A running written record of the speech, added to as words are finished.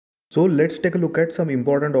So let's take a look at some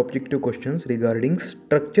important objective questions regarding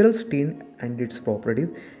structural steel and its properties,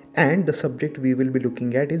 and the subject we will be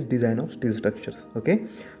looking at is design of steel structures. Okay,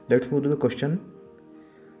 let's move to the question.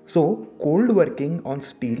 So cold working on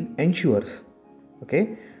steel ensures,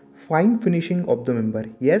 okay, fine finishing of the member.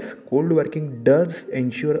 Yes, cold working does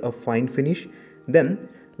ensure a fine finish. Then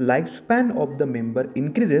lifespan of the member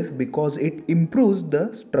increases because it improves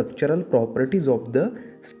the structural properties of the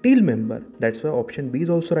steel member. That's why option B is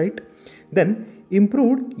also right. Then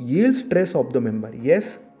improved yield stress of the member.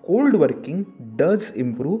 Yes, cold working does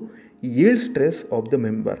improve yield stress of the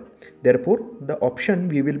member. Therefore the option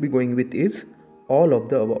we will be going with is all of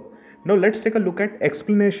the above. Now let's take a look at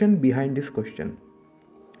explanation behind this question.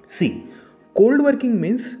 See, cold working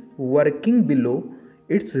means working below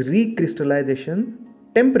its recrystallization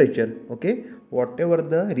temperature. Okay, whatever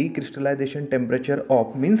the recrystallization temperature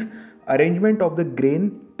of means arrangement of the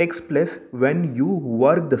grain takes place when you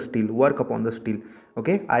work upon the steel.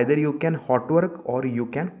 Okay, either you can hot work or you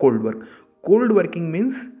can cold work. Cold working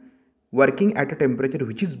means working at a temperature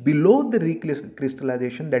which is below the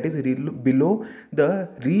recrystallization, that is below the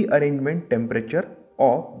rearrangement temperature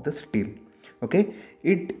of the steel. Okay,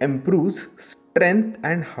 it improves strength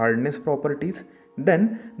and hardness properties.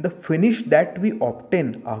 Then the finish that we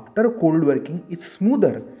obtain after cold working is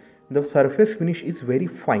smoother. The surface finish is very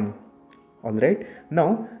fine. Alright,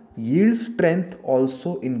 now yield strength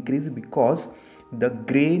also increase because the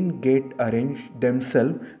grain get arranged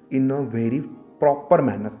themselves in a very proper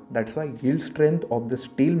manner. That's why yield strength of the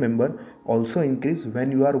steel member also increase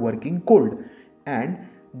when you are working cold. And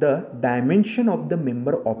the dimension of the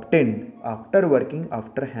member obtained after working,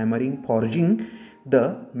 after hammering, forging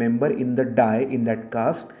the member in the die, in that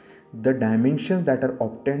cast, the dimensions that are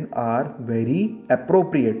obtained are very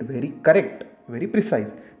appropriate, very correct, very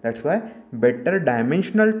precise. That's why better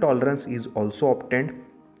dimensional tolerance is also obtained.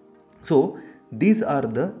 So these are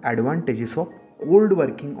the advantages of cold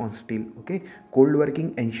working on steel. Okay, cold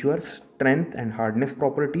working ensures strength and hardness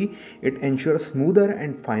property. It ensures smoother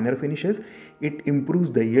and finer finishes. It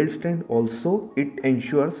improves the yield strength. Also it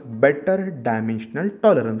ensures better dimensional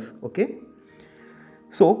tolerance. Okay,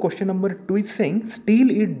 so question number 2 is saying steel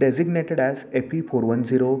is designated as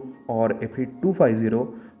Fe410 or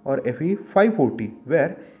Fe250 or Fe540,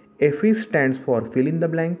 where Fe stands for fill in the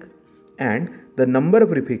blank and the number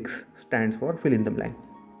prefix stands for fill in the blank.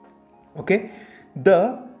 Okay,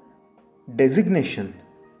 the designation,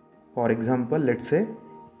 for example, let's say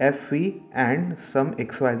Fe and some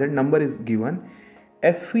XYZ number is given.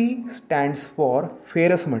 Fe stands for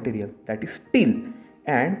ferrous material, that is steel,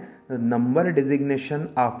 and the number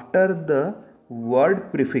designation after the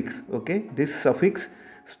word prefix, okay, this suffix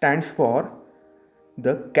stands for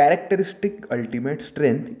the characteristic ultimate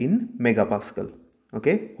strength in megapascal.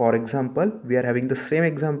 Okay, for example, we are having the same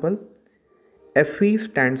example. Fe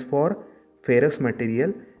stands for ferrous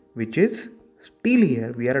material, which is steel.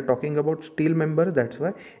 Here we are talking about steel member, that's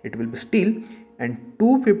why it will be steel. And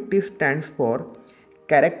 250 stands for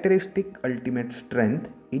characteristic ultimate strength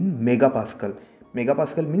in megapascal.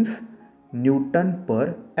 Megapascal means Newton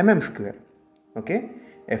per mm square. Okay,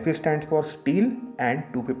 Fe stands for steel and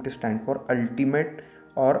 250 stands for ultimate,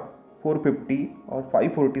 or 450 or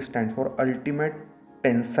 540 stands for ultimate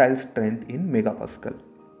tensile strength in megapascal.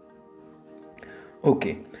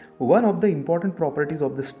 Okay, one of the important properties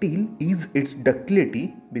of the steel is its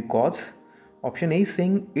ductility, because option A is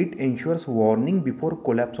saying it ensures warning before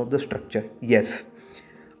collapse of the structure. Yes,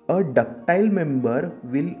 a ductile member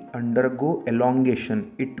will undergo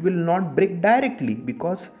elongation. It will not break directly,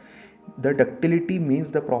 because the ductility means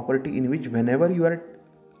the property in which whenever you are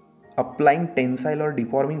applying tensile or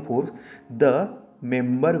deforming force, the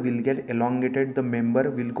member will get elongated, the member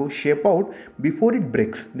will go shape out before it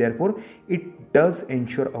breaks. Therefore it does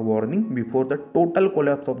ensure a warning before the total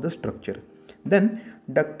collapse of the structure. Then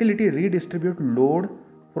ductility redistribute load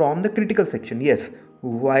from the critical section. Yes,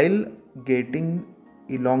 while getting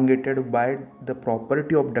elongated by the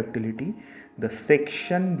property of ductility, the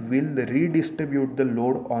section will redistribute the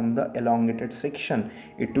load on the elongated section.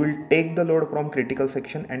 It will take the load from critical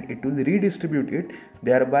section and it will redistribute it,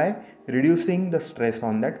 thereby reducing the stress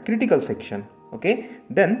on that critical section. Okay,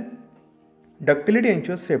 then ductility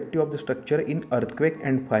ensures safety of the structure in earthquake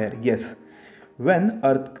and fire. Yes, when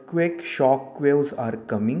earthquake shock waves are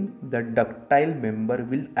coming, the ductile member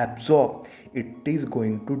will absorb. It is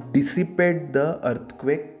going to dissipate the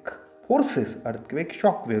earthquake forces, earthquake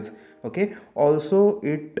shock waves. Okay, also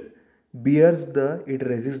it it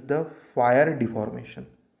resists the fire deformation.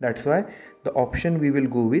 That's why the option we will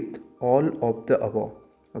go with all of the above.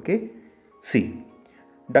 Okay, see,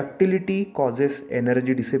 ductility causes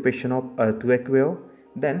energy dissipation of earthquake wave.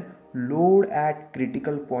 Then load at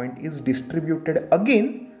critical point is distributed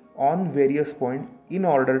again on various points in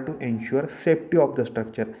order to ensure safety of the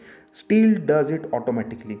structure. Steel does it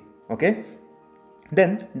automatically. Okay.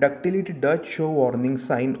 Then ductility does show warning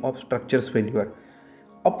sign of structure's failure,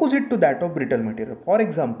 opposite to that of brittle material. For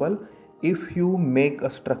example, if you make a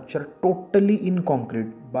structure totally in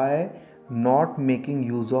concrete by not making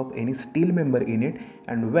use of any steel member in it,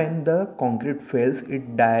 and when the concrete fails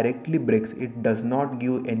it directly breaks, it does not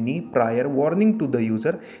give any prior warning to the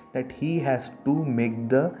user that he has to make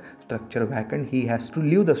the structure vacant, he has to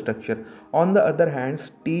leave the structure. On the other hand,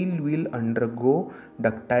 steel will undergo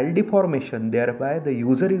ductile deformation, thereby the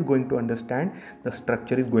user is going to understand the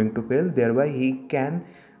structure is going to fail, thereby he can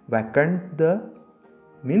vacant the,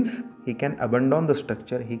 means he can abandon the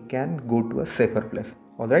structure, he can go to a safer place.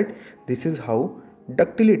 Alright, this is how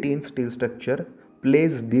ductility in steel structure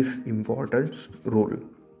plays this important role.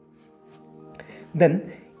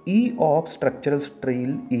 Then E of structural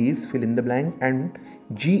steel is fill in the blank and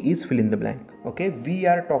G is fill in the blank. Okay, we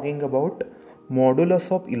are talking about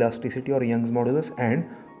modulus of elasticity or Young's modulus and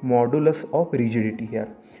modulus of rigidity here.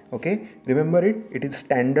 Okay, remember it is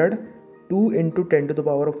standard 2 into 10 to the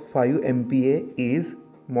power 5 MPa is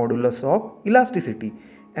modulus of elasticity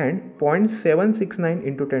and 0.769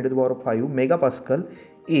 into 10 to the power 5 megapascal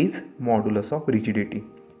is modulus of rigidity.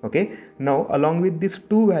 Okay, now along with these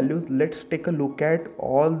two values, let's take a look at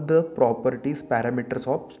all the properties, parameters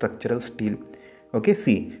of structural steel. Okay,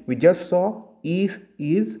 see, we just saw E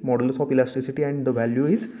is modulus of elasticity and the value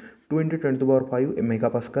is 2 into 10 to the power 5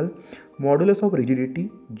 megapascal. Modulus of rigidity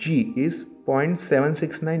G is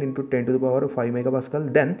 0.769 into 10 to the power 5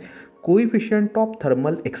 megapascal. Then coefficient of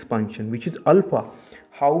thermal expansion, which is alpha,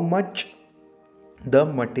 how much the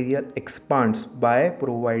material expands by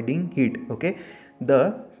providing heat. Okay,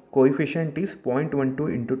 the coefficient is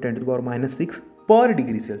 0.12 into 10 to the power minus 6 per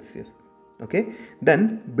degree Celsius. Okay,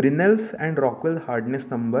 then Brinell's and Rockwell hardness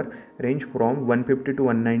number range from 150 to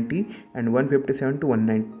 190 and 157 to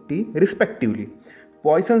 190 respectively.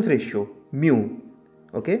 Poisson's ratio mu,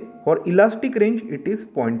 okay, for elastic range it is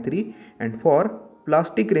 0.3 and for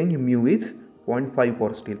plastic range mu is 0.5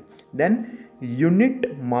 for steel. Then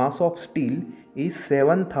unit mass of steel is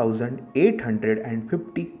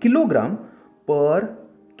 7850 kilogram per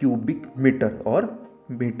cubic meter or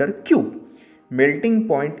meter cube. Melting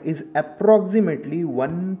point is approximately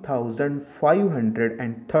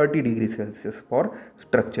 1530 degrees Celsius for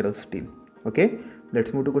structural steel. Okay,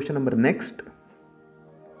 let's move to question number next.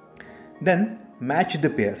 Then match the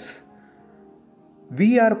pairs.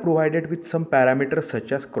 We are provided with some parameters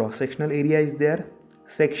such as cross-sectional area is there,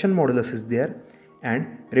 section modulus is there,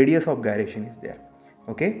 and radius of gyration is there.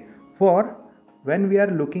 Okay, for when we are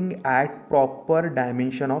looking at proper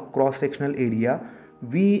dimension of cross-sectional area,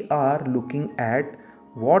 we are looking at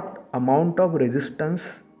what amount of resistance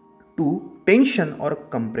to tension or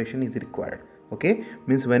compression is required. Okay,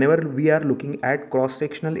 means whenever we are looking at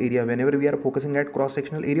cross-sectional area, whenever we are focusing at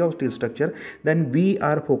cross-sectional area of steel structure, then we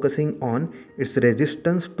are focusing on its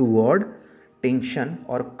resistance toward tension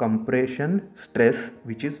or compression stress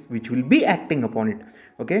which will be acting upon it.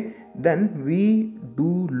 Okay, then we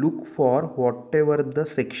do look for whatever the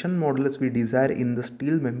section modulus we desire in the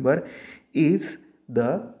steel member is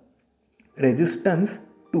the resistance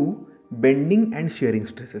to bending and shearing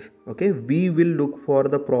stresses. Okay, we will look for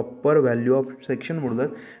the proper value of section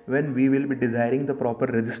modulus when we will be desiring the proper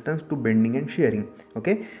resistance to bending and shearing.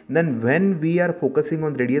 Okay, then when we are focusing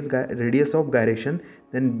on radius of gyration,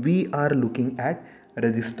 then we are looking at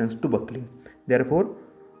resistance to buckling. Therefore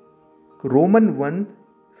Roman 1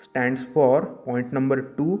 stands for point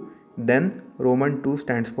number 2, then Roman 2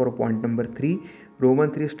 stands for point number 3,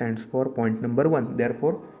 Roman 3 stands for point number 1.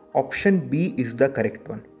 Therefore option B is the correct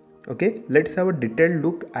one. Okay, let's have a detailed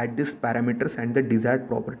look at these parameters and the desired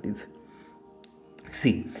properties.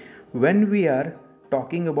 See, when we are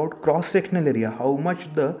talking about cross-sectional area, how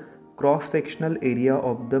much the cross-sectional area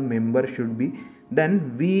of the member should be,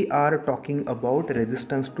 then we are talking about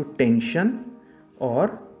resistance to tension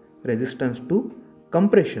or resistance to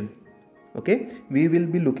compression. Okay, we will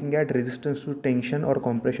be looking at resistance to tension or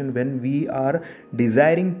compression when we are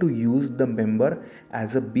desiring to use the member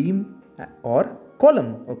as a beam or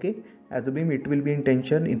column. Okay, as a beam it will be in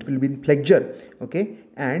tension, it will be in flexure. Okay,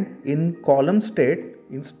 and in column state,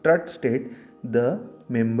 in strut state, the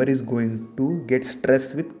member is going to get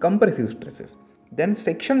stressed with compressive stresses. Then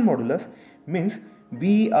section modulus means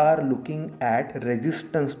we are looking at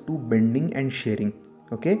resistance to bending and shearing.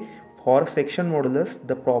 Okay, for section modulus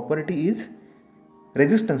the property is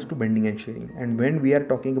resistance to bending and shearing, and when we are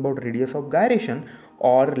talking about radius of gyration,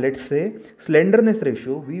 or let's say slenderness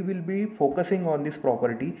ratio, we will be focusing on this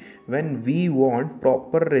property when we want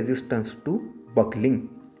proper resistance to buckling.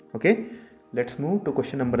 Okay, let's move to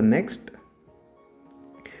question number next.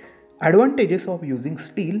 Advantages of using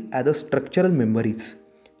steel as a structural member is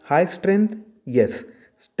high strength. Yes,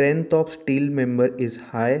 strength of steel member is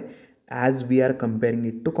high. As we are comparing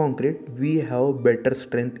it to concrete, we have better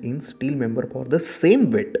strength in steel member for the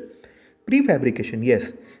same weight. Prefabrication,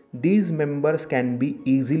 yes, these members can be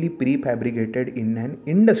easily prefabricated in an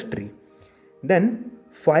industry. Then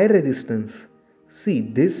fire resistance. See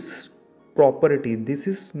this property, this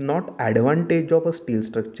is not advantage of a steel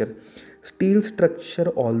structure. Steel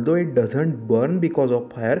structure, although it doesn't burn because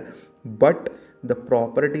of fire, but the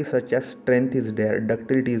property such as strength is there,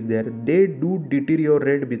 ductility is there, they do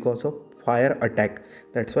deteriorate because of fire attack.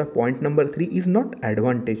 That's why point number 3 is not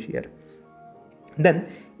advantage here. Then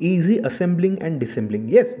easy assembling and disassembling.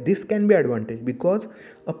 Yes, this can be advantage because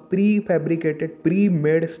a prefabricated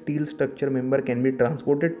pre-made steel structure member can be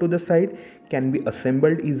transported to the site, can be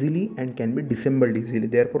assembled easily and can be disassembled easily.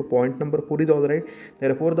 Therefore point number 4 is alright.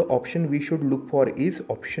 Therefore the option we should look for is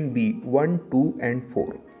option B, 1, 2 and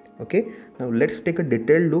 4. Okay, now let's take a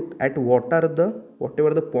detailed look at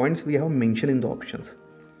whatever the points we have mentioned in the options.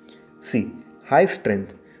 See, high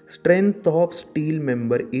strength. Strength of steel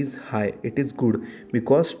member is high. It is good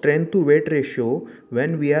because strength to weight ratio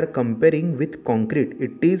when we are comparing with concrete,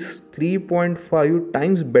 it is 3.5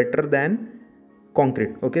 times better than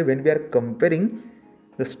concrete. Okay, when we are comparing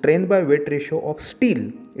the strength by weight ratio of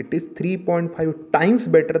steel, it is 3.5 times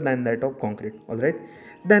better than that of concrete. Alright,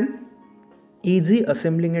 then easy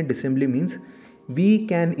assembling and disassembly means we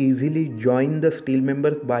can easily join the steel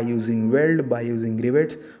members by using weld, by using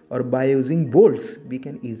rivets or by using bolts. We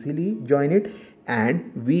can easily join it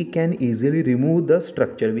and we can easily remove the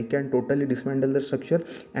structure. We can totally dismantle the structure,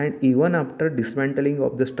 and even after dismantling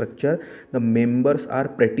of the structure, the members are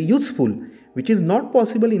pretty useful, which is not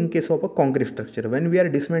possible in case of a concrete structure. When we are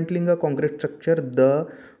dismantling a concrete structure,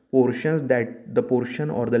 the portion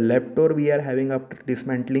or the leftover we are having after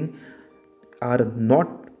dismantling are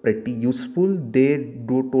not pretty useful. They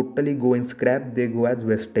do totally go in scrap, they go as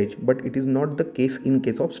wastage, but it is not the case in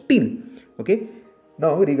case of steel. Okay,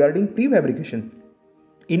 now regarding prefabrication,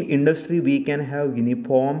 in industry we can have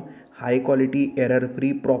uniform, high quality, error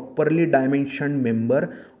free, properly dimensioned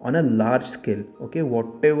member on a large scale. Okay,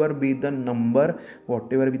 whatever be the number,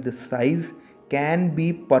 whatever be the size, can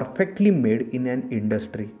be perfectly made in an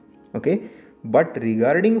industry. Okay, but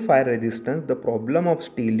regarding fire resistance, the problem of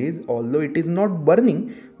steel is, although it is not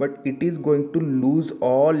burning, but it is going to lose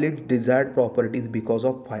all its desired properties because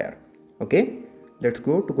of fire. Okay, let's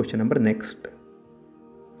go to question number next.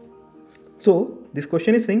 So this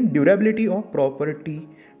question is saying durability property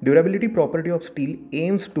of steel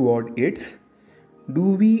aims toward its. Do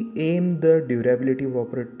we aim the durability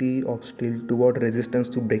property of steel toward resistance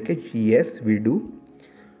to breakage? Yes, we do.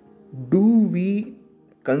 Do we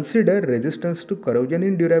consider resistance to corrosion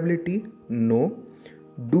in durability? No.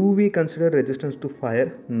 Do we consider resistance to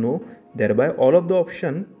fire? No. Thereby all of the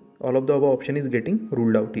above option is getting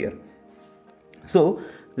ruled out here. So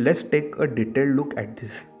let's take a detailed look at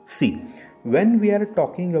this. See, when we are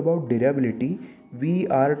talking about durability, we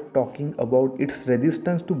are talking about its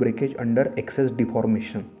resistance to breakage under excess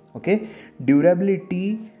deformation. Okay,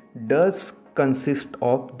 durability does consist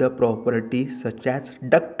of the property such as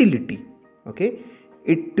ductility. Okay,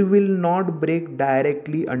 it will not break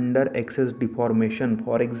directly under excess deformation.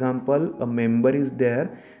 For example, a member is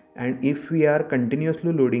there and if we are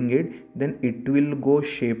continuously loading it, then it will go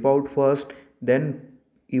shape out first, then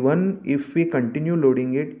even if we continue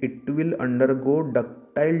loading it, it will undergo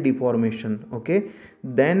ductile deformation. Okay,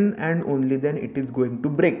 then and only then it is going to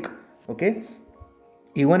break. Okay,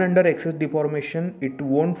 even under excess deformation it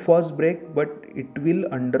won't first break, but it will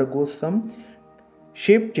undergo some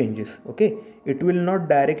shape changes. Okay, it will not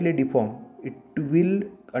directly deform, it will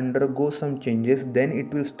undergo some changes, then it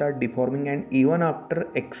will start deforming, and even after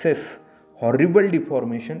excess horrible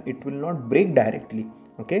deformation it will not break directly.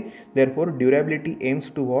 Okay, therefore durability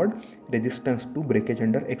aims toward resistance to breakage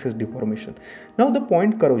under excess deformation. Now the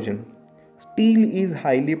point corrosion. Steel is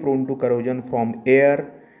highly prone to corrosion from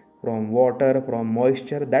air, from water, from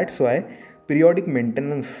moisture. That's why periodic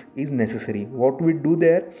maintenance is necessary. What we do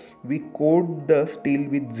there, we coat the steel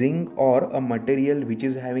with zinc or a material which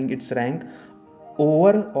is having its rank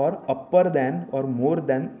over or upper than or more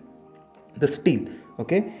than the steel.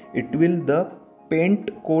 Okay, it will, the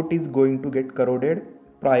paint coat is going to get corroded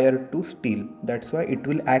prior to steel. That's why it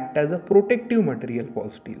will act as a protective material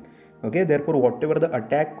for steel. Okay, therefore whatever the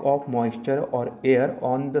attack of moisture or air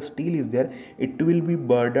on the steel is there, it will be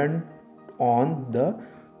burdened on the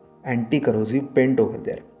anti-corrosive paint over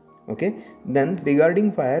there. Okay, then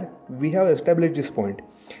regarding fire, we have established this point.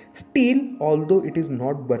 Steel, although it is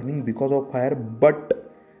not burning because of fire, but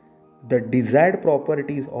the desired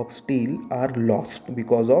properties of steel are lost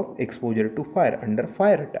because of exposure to fire under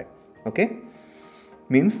fire attack. Okay,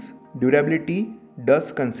 means durability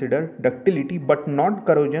does consider ductility but not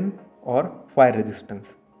corrosion or fire resistance.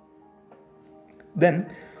 Then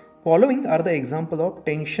following are the example of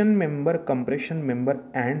tension member, compression member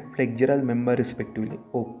and flexural member respectively.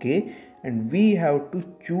 Okay, and we have to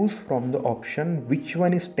choose from the option which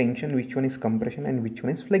one is tension, which one is compression and which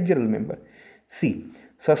one is flexural member. See,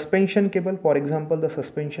 suspension cable, for example, the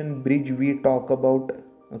suspension bridge we talk about.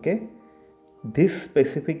 Okay, this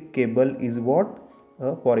specific cable is what,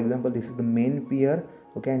 for example, this is the main pier.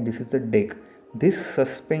 Okay, and this is the deck. This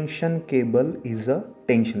suspension cable is a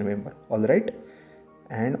tension member. All right,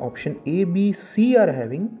 and option A, B, C are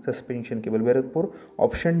having suspension cable, wherefore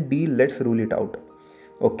option D, let's rule it out.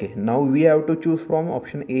 Okay, now we have to choose from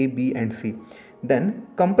option A, B and C. Then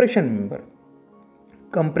compression member.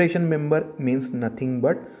 Compression member means nothing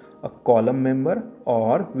but a column member,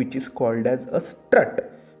 or which is called as a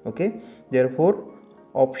strut. Okay, therefore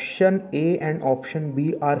option A and option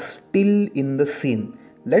B are still in the scene.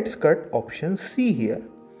 Let's cut option C here.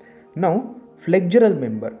 Now flexural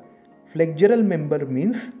member. Flexural member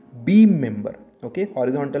means beam member. Okay,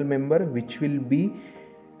 horizontal member which will be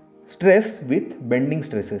stressed with bending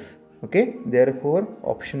stresses. Okay, therefore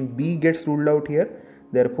option B gets ruled out here.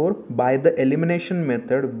 Therefore by the elimination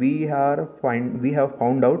method we have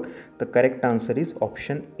found out the correct answer is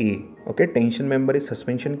option A. Okay, tension member is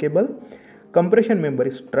suspension cable, compression member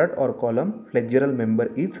is strut or column, flexural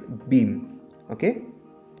member is beam. Okay,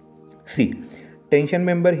 see, tension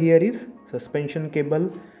member here is suspension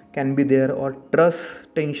cable can be there, or truss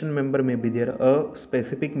tension member may be there, a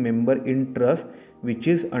specific member in truss which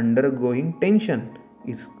is undergoing tension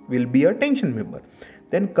will be a tension member.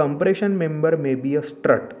 Then compression member may be a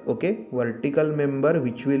strut. Okay, vertical member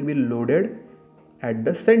which will be loaded at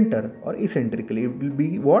the center or eccentrically, it will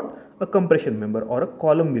be what, a compression member, or a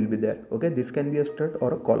column will be there. Okay, this can be a strut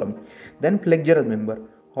or a column. Then flexural member,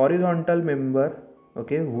 horizontal member,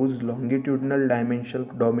 okay, whose longitudinal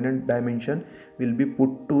dimension, dominant dimension will be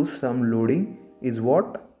put to some loading is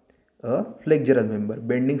what, a flexural member.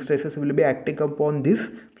 Bending stresses will be acting upon this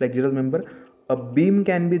flexural member. A beam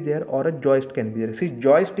can be there or a joist can be there. See,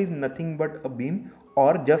 joist is nothing but a beam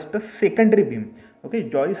or just a secondary beam. Okay,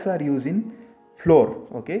 joists are used in floor.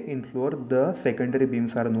 Okay, in floor the secondary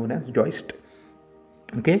beams are known as joist.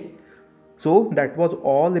 Okay, so that was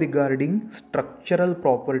all regarding structural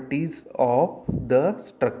properties of the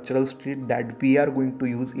structural steel that we are going to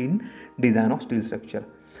use in design of steel structure.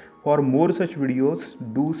 For more such videos,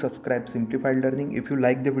 do subscribe Simplified Learning. If you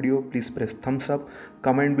like the video, please press thumbs up,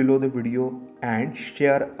 comment below the video and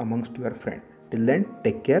share amongst your friends. Till then,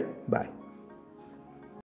 take care. Bye.